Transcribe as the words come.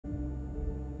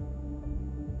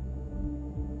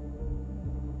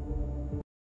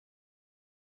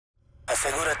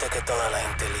Asegúrate que toda la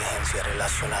inteligencia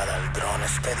relacionada al dron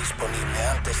esté disponible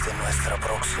antes de nuestra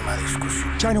próxima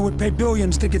discusión. China would pay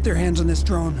billions to get their hands on this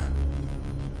drone.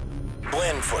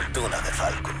 Buen fortuna de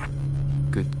Falco.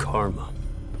 Good karma.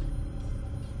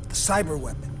 The cyber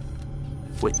weapon.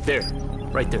 Wait, there.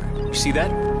 Right there. You see that?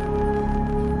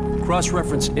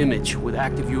 Cross-reference image with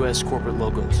active U.S. corporate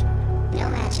logos. No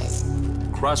matches.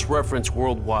 Cross-reference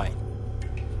worldwide.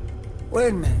 Wait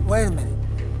a minute.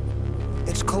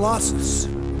 It's Colossus.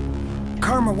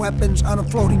 Karma weapons on a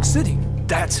floating city.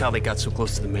 That's how they got so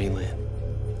close to the mainland.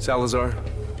 Salazar,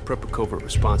 prep a covert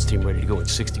response team ready to go in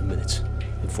 60 minutes.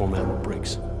 Inform Admiral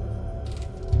Briggs.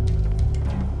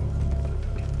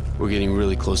 We're getting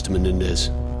really close to Menendez.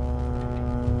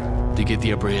 To get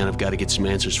the upper hand, I've got to get some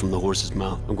answers from the horse's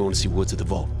mouth. I'm going to see Woods at the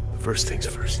vault. First things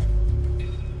first.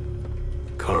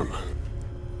 Karma.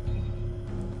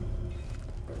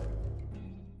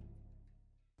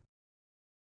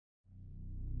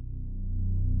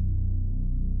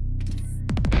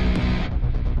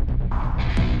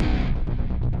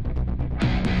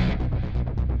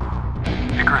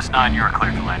 Icarus 9, you are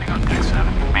cleared for landing on deck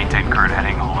 7. Maintain current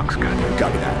heading, all looks good.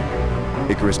 Copy that.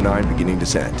 Icarus 9 beginning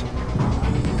descent.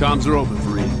 Comms are open,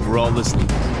 Fareed. We're all listening.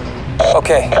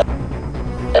 Okay.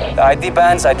 The ID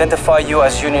bands identify you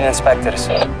as Union inspectors.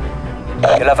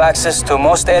 You'll have access to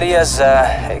most areas,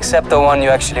 except the one you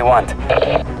actually want.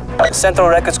 The central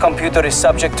records computer is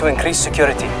subject to increased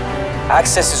security.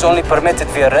 Access is only permitted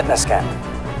via retina scan.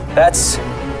 That's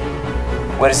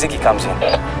where Ziggy comes in.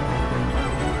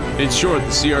 In short, the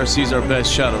CRC's our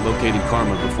best shot at locating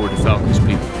Karma before DeFalco's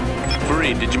people.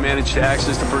 Fareed, did you manage to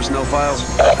access the personnel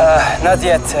files? Not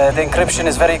yet. The encryption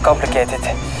is very complicated.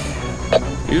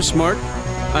 You're smart.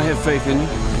 I have faith in you.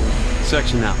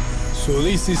 Section out. So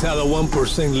this is how the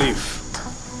 1%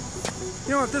 live.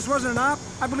 You know, if this wasn't an op,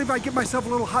 I believe I'd give myself a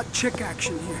little hot chick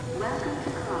action here. Welcome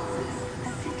to Colossus,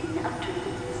 a city of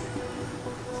dreams.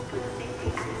 For the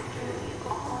safety and security of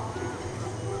all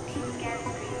citizens, team scan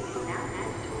screening is now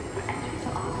mandatory for entry to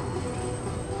all cities.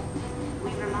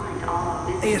 We remind all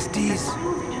visitors ASDs.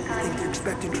 Think they're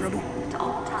expecting trouble?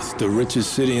 It's the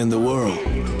richest city in the world.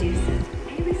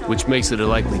 Which makes it a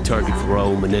likely target for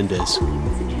Raul Menendez.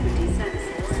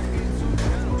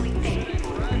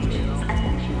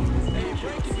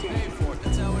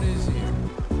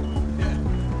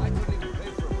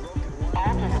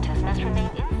 All visitors must remain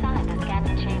inside the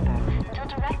scanning chamber until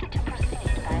directed to proceed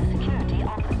by a security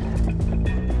officer.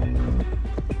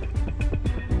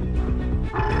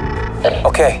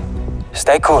 Okay.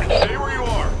 Stay cool. Stay where you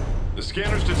are. The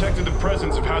scanners detected the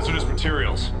presence of hazardous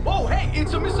materials. Whoa, hey,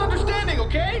 it's a misunderstanding,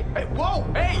 okay? Hey, whoa,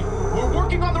 hey, we're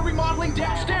working on the remodeling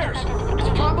downstairs. It's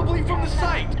probably from the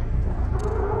site.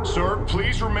 Sir,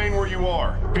 please remain where you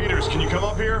are. Peters, can you come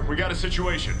up here? We got a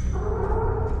situation.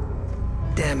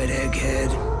 Damn it,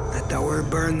 egghead. I thought we were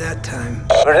burned that time.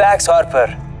 Relax,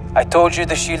 Harper. I told you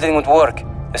the shielding would work.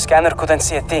 The scanner couldn't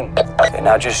see a thing. Okay,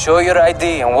 now just show your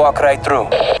ID and walk right through.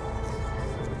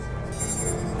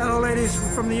 Hello, ladies.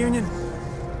 We're from the Union.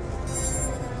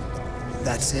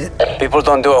 That's it? People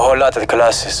don't do a whole lot at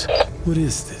Colossus. What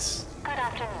is this? Good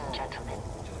afternoon, gentlemen.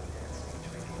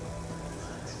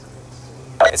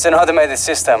 It's an automated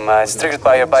system. It's triggered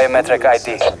by your biometric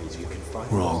ID.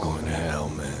 We're all going to hell,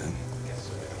 man.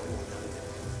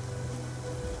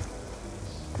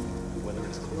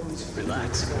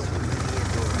 Relax.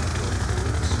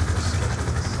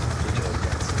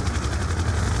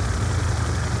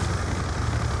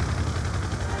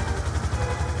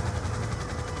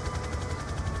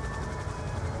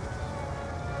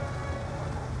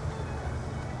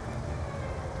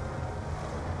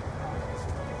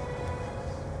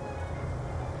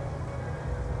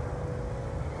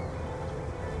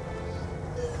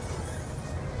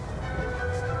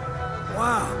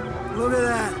 Wow, look at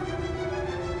that.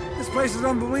 This place is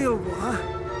unbelievable, huh?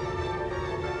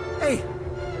 Hey,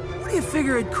 what do you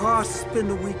figure it'd cost to spend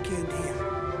the weekend here?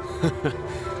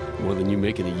 More than you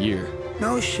make in a year.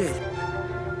 No shit.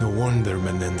 No wonder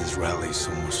Menendez rallies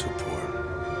so much support.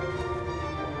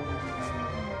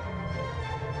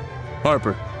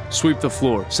 Harper, sweep the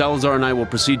floor. Salazar and I will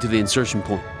proceed to the insertion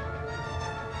point.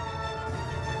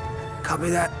 Copy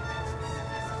that.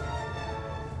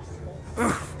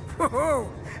 Whoa,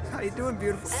 how you doing,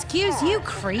 beautiful? Excuse you,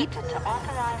 creep. To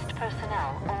authorized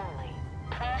personnel only.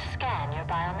 Please scan your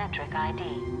biometric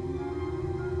ID.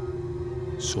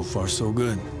 So far, so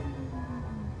good.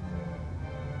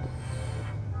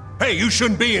 Hey, you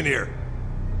shouldn't be in here.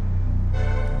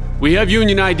 We have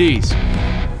Union IDs.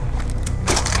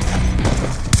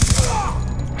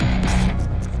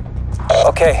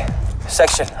 Okay,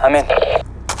 section, I'm in.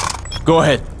 Go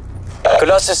ahead.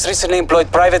 Colossus recently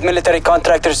employed private military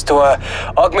contractors to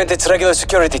augment its regular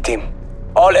security team.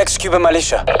 All ex-Cuban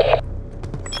militia.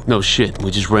 No shit,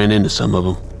 we just ran into some of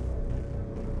them.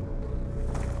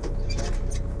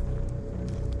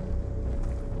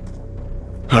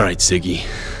 All right, Ziggy.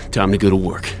 Time to go to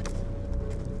work.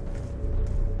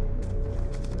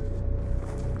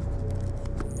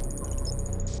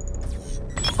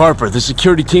 Harper, the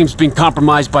security team's been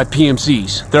compromised by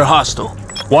PMCs. They're hostile.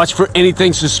 Watch for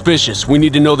anything suspicious. We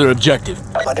need to know their objective.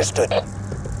 Understood.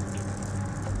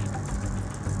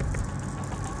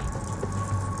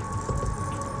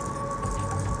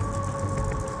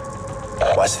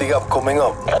 Watch the up coming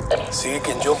up. See you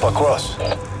can jump across.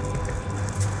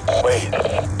 Wait,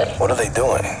 what are they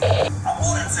doing?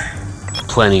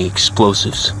 Planning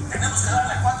explosives.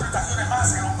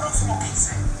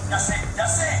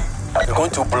 You're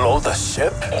going to blow the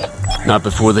ship? Not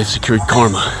before they've secured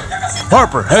Karma.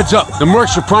 Harper, heads up! The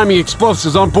mercs are priming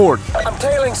explosives on board. I'm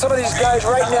tailing some of these guys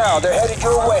right now. They're headed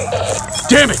your way.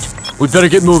 Damn it! We better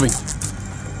get moving.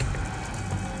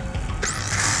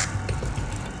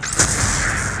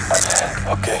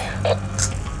 Okay.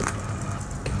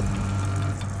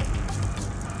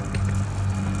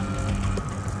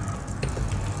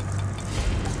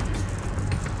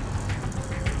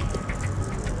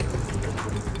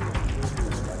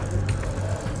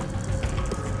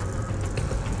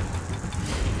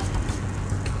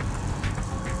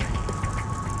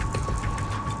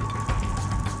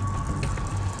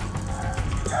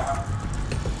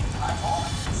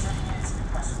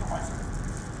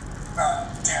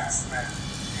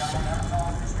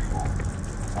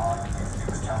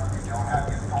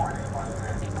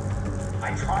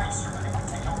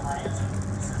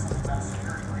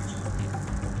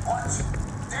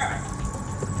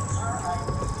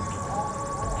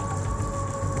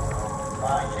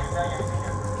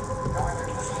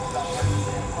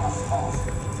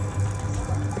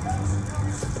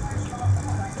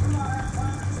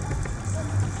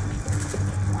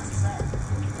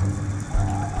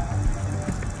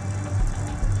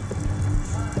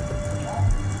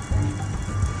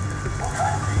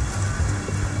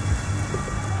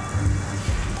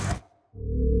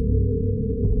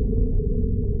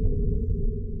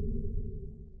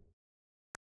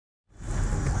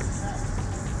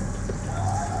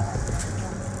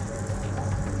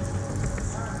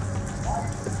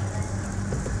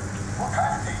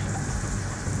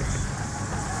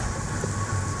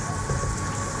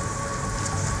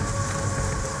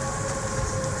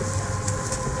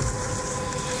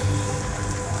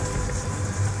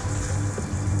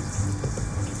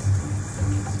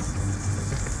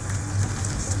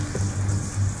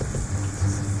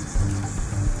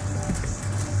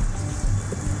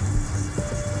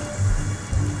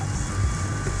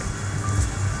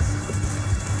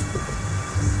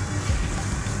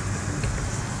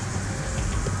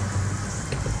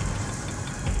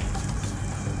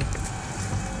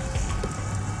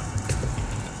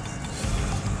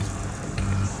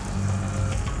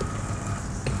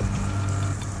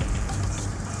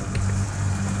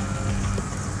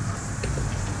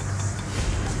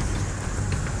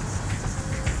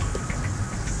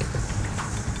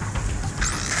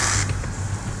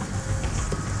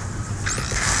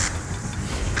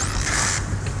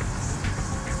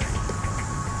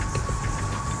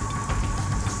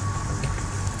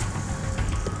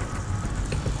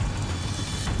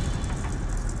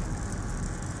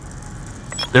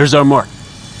 There's our mark.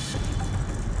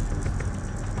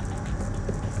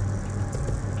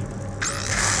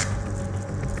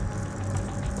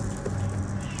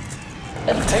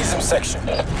 Tasem section.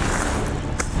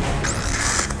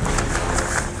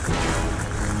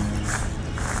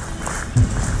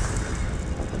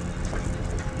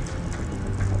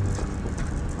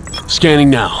 Scanning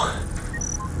now.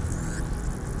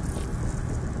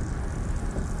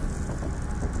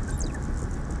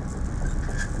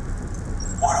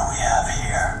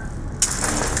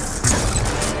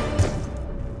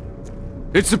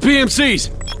 It's the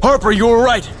PMCs! Harper, you were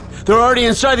right. They're already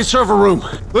inside the server room.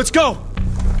 Let's go!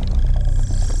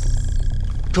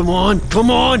 Come on,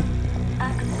 come on!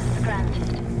 Access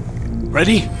granted.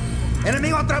 Ready?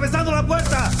 ¡Enemigo atravesando la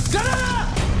puerta!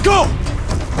 ¡Granada! Go!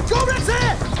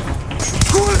 ¡Cúbrense!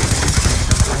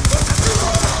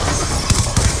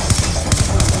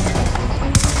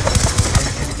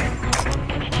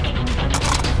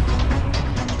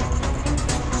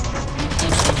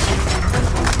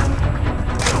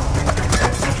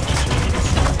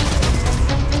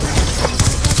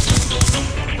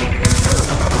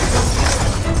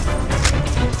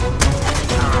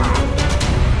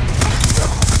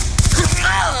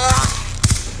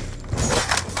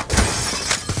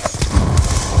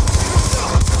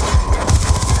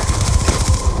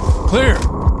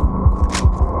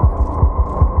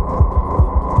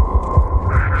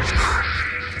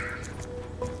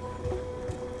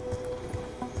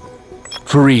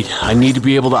 Fareed, I need to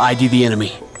be able to ID the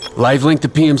enemy. Live link the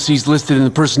PMCs listed in the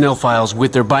personnel files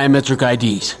with their biometric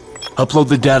IDs. Upload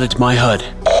the data to my HUD.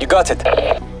 You got it.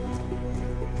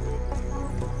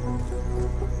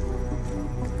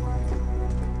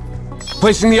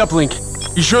 Placing the uplink.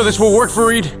 You sure this will work,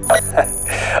 Fareed?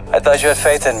 I thought you had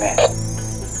faith in me.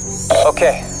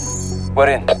 Okay, we're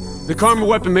in. The Karma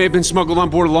weapon may have been smuggled on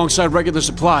board alongside regular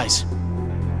supplies.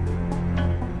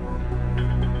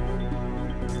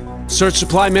 Search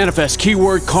supply manifest,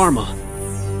 keyword Karma.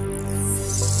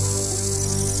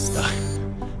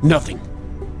 Nothing.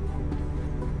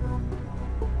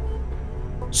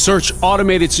 Search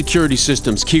automated security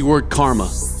systems, keyword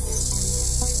Karma.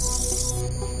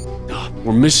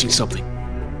 We're missing something.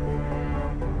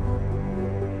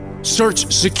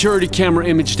 Search security camera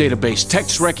image database,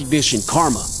 text recognition,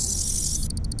 Karma.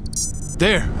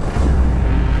 There.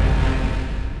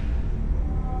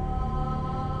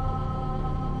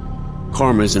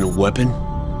 Karma isn't a weapon.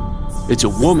 It's a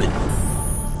woman.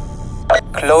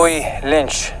 Chloe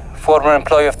Lynch, former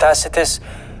employee of Tacitus,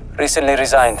 recently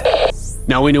resigned.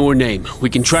 Now we know her name. We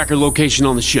can track her location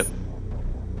on the ship.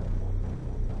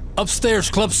 Upstairs,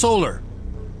 Club Solar.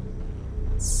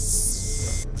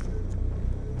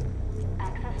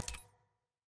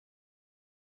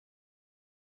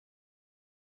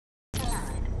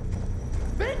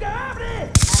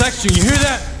 Section, you hear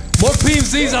that? More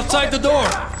PMCs outside the door!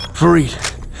 Fareed,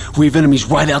 we have enemies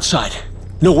right outside.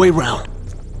 No way round.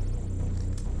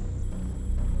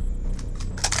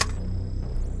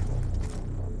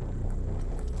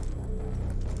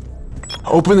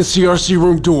 Open the CRC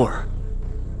room door.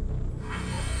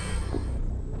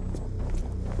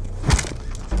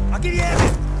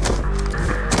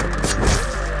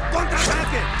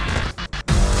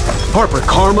 Harper,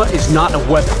 Karma is not a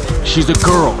weapon. She's a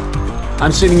girl.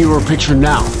 I'm sending you her picture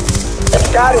now.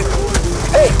 Got it.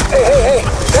 Hey.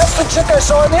 That's the chick I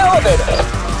saw in the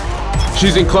elevator.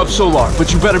 She's in Club Solar,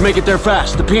 but you better make it there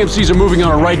fast. The PMCs are moving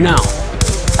on her right now.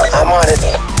 I'm on it.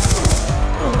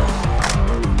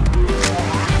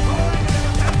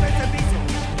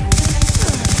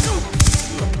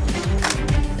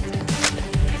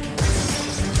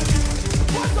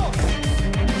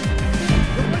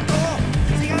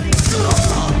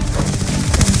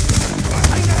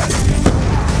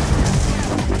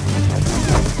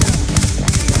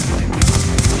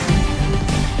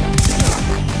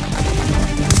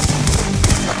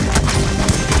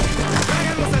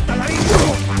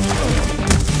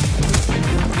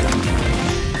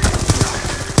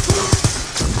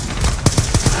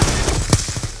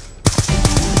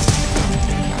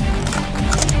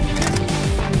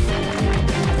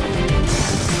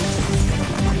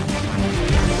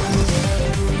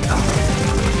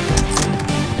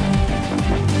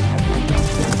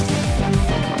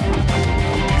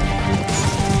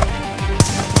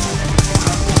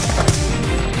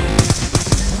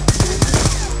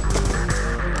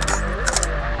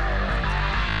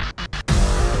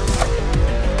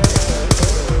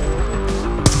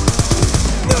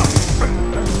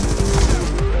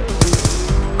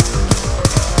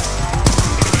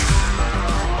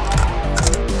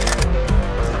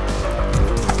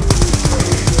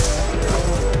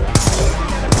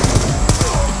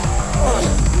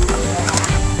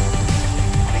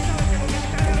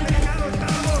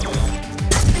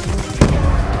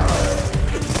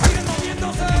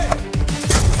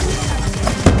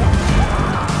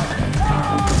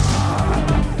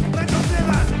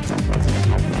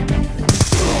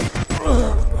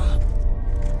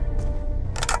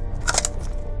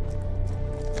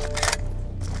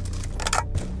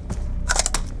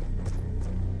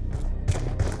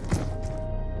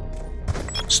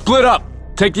 Split up.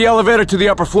 Take the elevator to the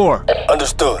upper floor.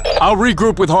 Understood. I'll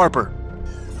regroup with Harper.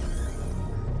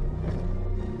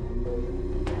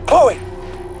 Chloe!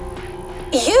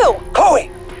 You! Chloe!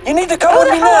 You need to come with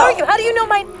me now! Who the hell are you? How do you know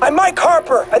my... I'm Mike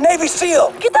Harper, a Navy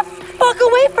SEAL! Get the fuck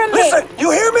away from me! Listen,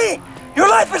 you hear me? Your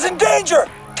life is in danger!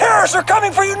 Terrorists are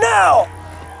coming for you now!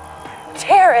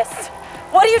 Terrorists?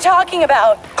 What are you talking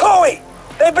about? Chloe!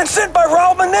 They've been sent by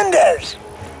Raul Menendez!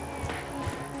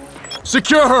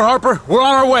 Secure her, Harper. We're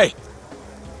on our way. Hey,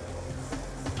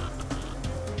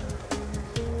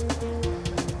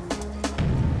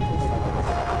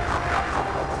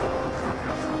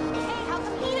 how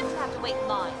come he doesn't have to wait in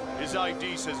line? His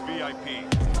ID says VIP.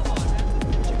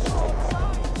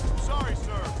 Sorry,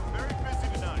 sir. Very busy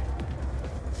tonight.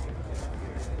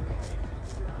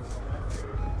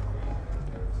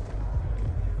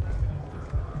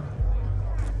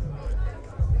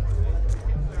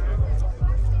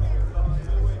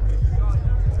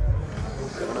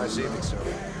 Have a nice evening, sir.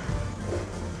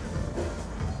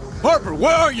 Harper,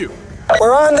 where are you?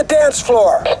 We're on the dance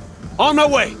floor. On my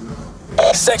way.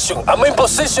 Section, I'm in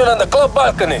position on the club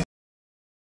balcony.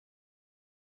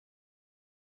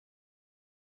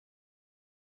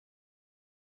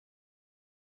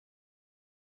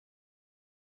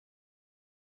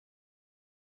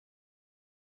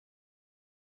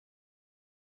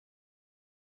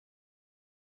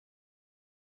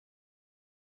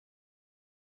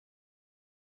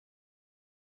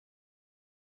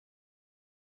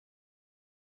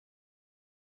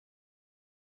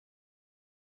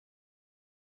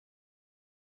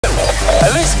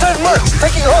 At least 10 mercs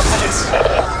taking hostages.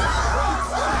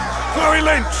 Flurry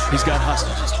Lynch! He's got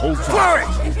hostages. Hold fire.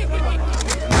 Flurry!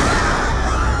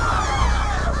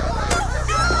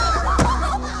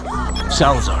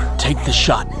 Salazar, take the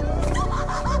shot.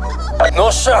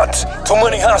 No shot. Too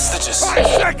many hostages. 5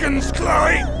 seconds,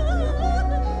 Chloe!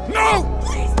 No!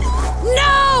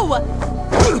 No!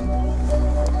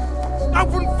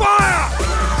 Open fire!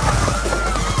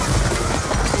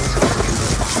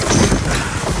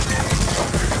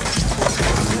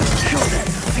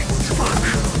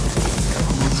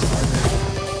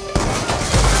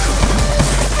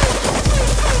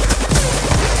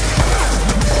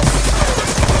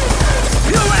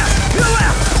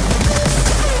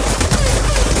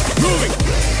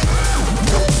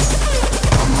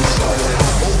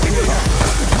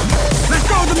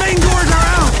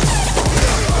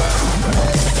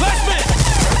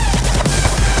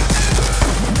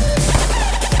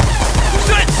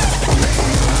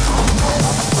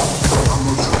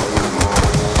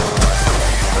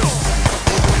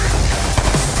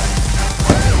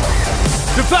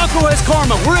 Falco has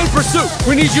Karma. We're in pursuit.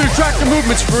 We need you to track the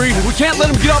movements, Fareed. We can't let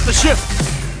him get off the ship.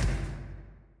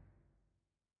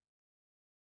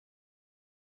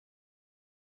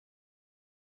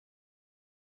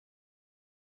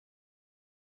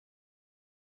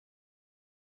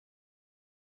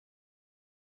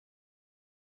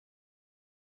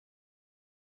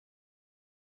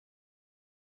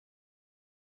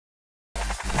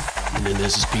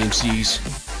 Menendez's PMCs,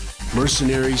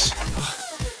 mercenaries.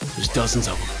 There's dozens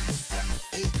of them.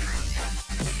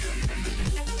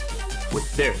 Wait,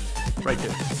 there. Right there.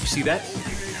 You see that?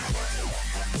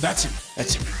 That's him.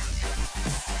 That's him.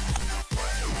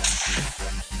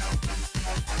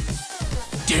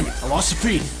 Damn it, I lost the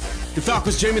feed. The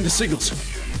Falco's jamming the signals.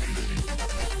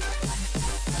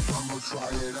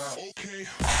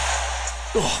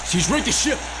 Oh, he's rigged the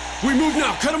ship. We move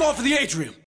now. Cut him off of the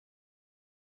atrium.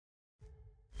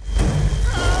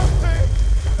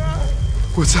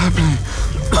 What's happening?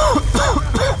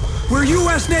 We're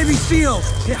U.S. Navy SEALs.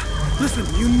 Yeah, listen,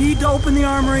 you need to open the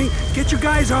armory, get your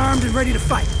guys armed and ready to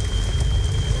fight.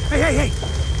 Hey,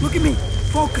 look at me.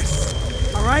 Focus,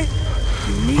 all right?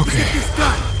 You need to get this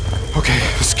done. Okay,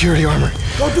 the security armory.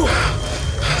 Go do it.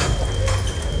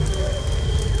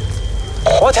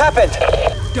 What happened?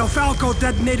 Del Falco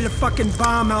detonated a fucking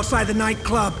bomb outside the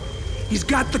nightclub. He's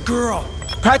got the girl.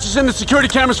 Patches in the security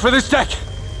cameras for this deck.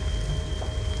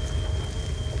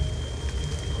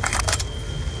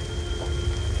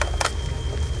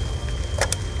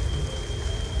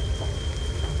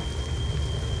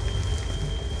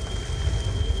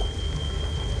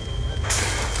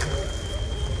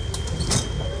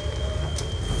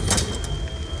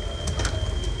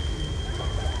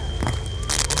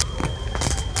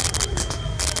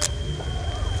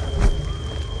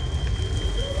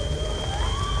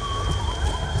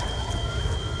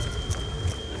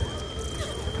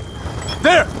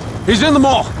 There! He's in the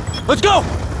mall! Let's go!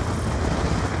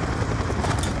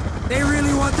 They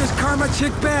really want this Karma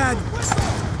chick bad.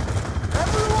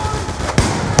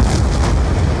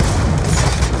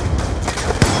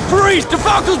 Freeze!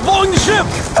 DeFalco's blowing the ship!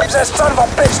 Is that son of a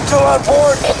bitch still on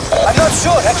board? I'm not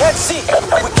sure. I can't see.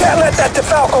 We can't let that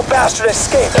DeFalco bastard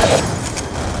escape.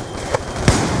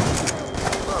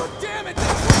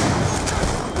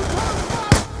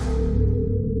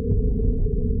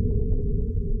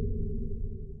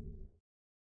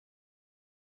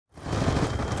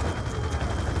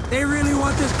 They really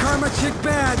want this Karma chick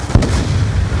bad.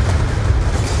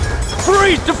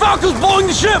 Freeze! DeFalco's blowing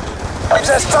the ship! Is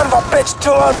that son of a bitch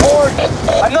still on board?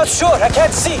 I'm not sure. I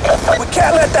can't see. We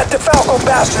can't let that DeFalco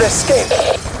bastard escape.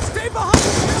 Stay behind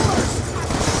the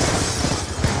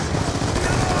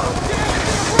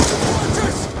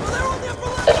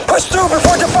pillars! Push through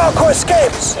before DeFalco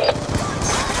escapes!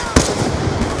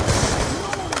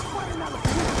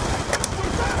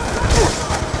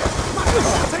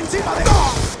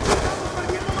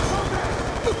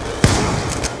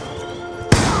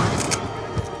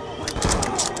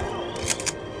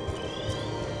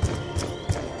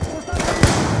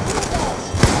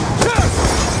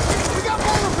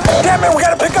 Damn it, we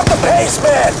gotta pick up the pace,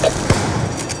 man!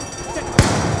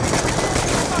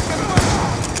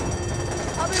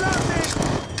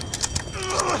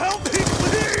 Help me,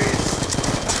 please!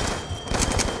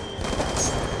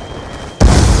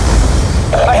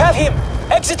 I have him!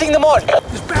 Exiting the mall!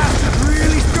 This bastard's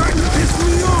really starting to piss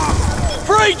me off!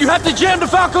 Freed! You have to jam the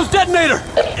Falco's detonator!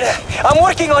 I'm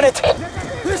working on it!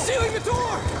 They're sealing the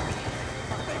door!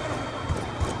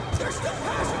 There's still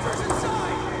passengers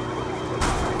inside!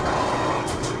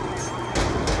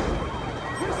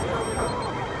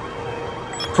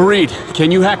 Fareed,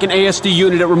 can you hack an ASD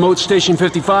unit at remote station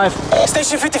 55?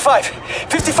 Station 55!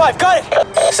 55, got it!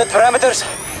 Set parameters,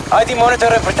 ID monitor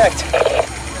and protect.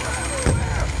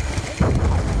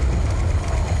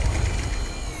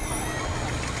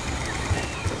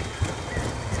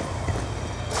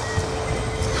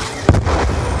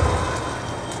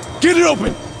 Get it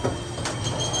open!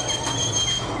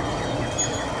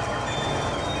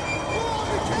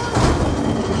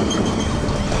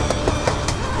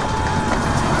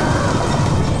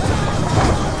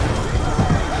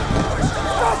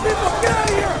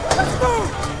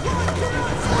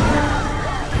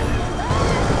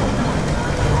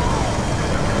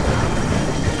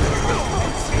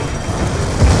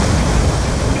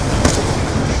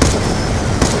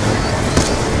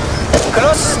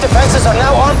 Colossus' defenses are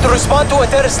now armed to respond to a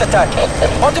terrorist attack.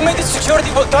 Automated security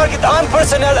will target armed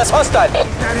personnel as hostile.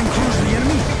 That includes the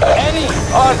enemy? Any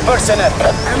armed personnel.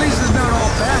 At least it's not all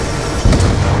bad.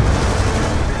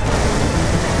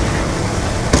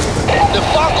 The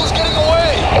Falco's getting away!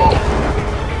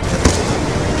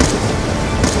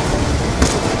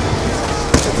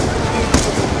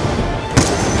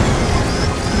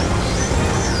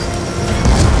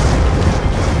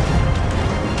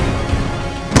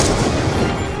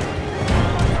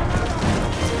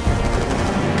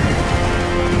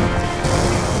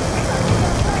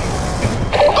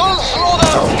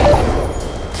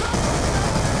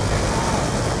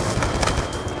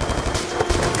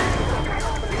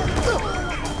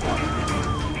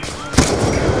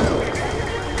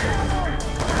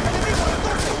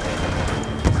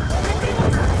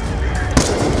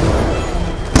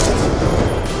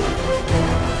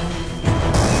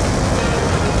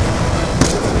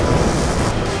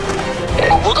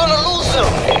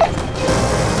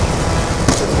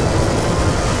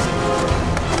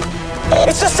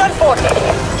 It's a cell phone!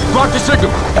 Block the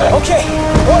signal! Okay,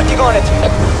 working on it.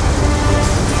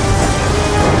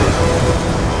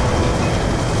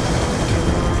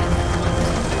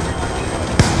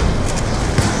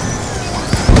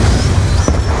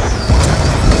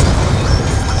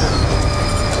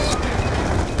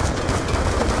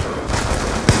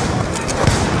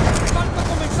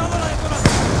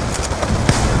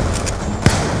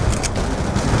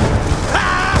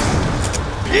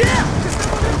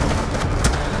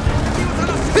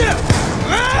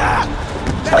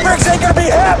 Briggs ain't gonna be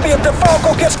happy if the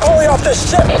Falco gets Chloe off the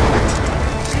ship!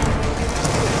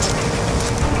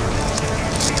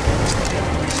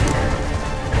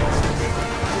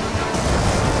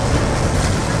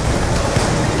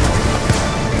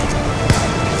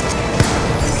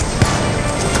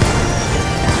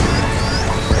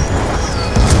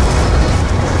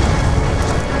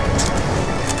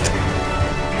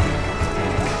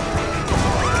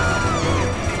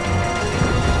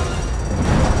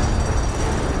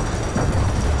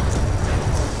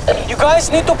 You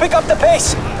guys need to pick up the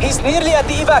pace. He's nearly at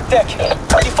the evac deck.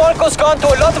 The Falco's gone to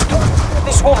a lot of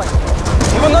this woman.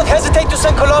 He will not hesitate to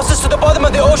send Colossus to the bottom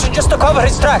of the ocean just to cover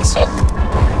his tracks.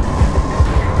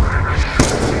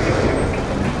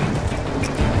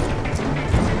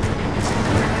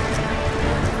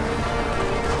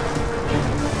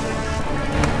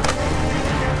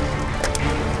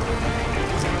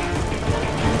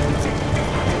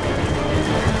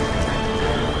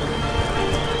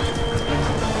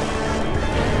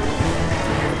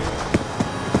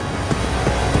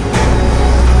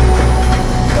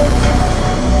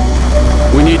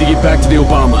 We need to get back to the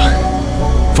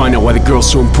Obama. Find out why the girl's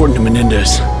so important to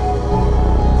Menendez.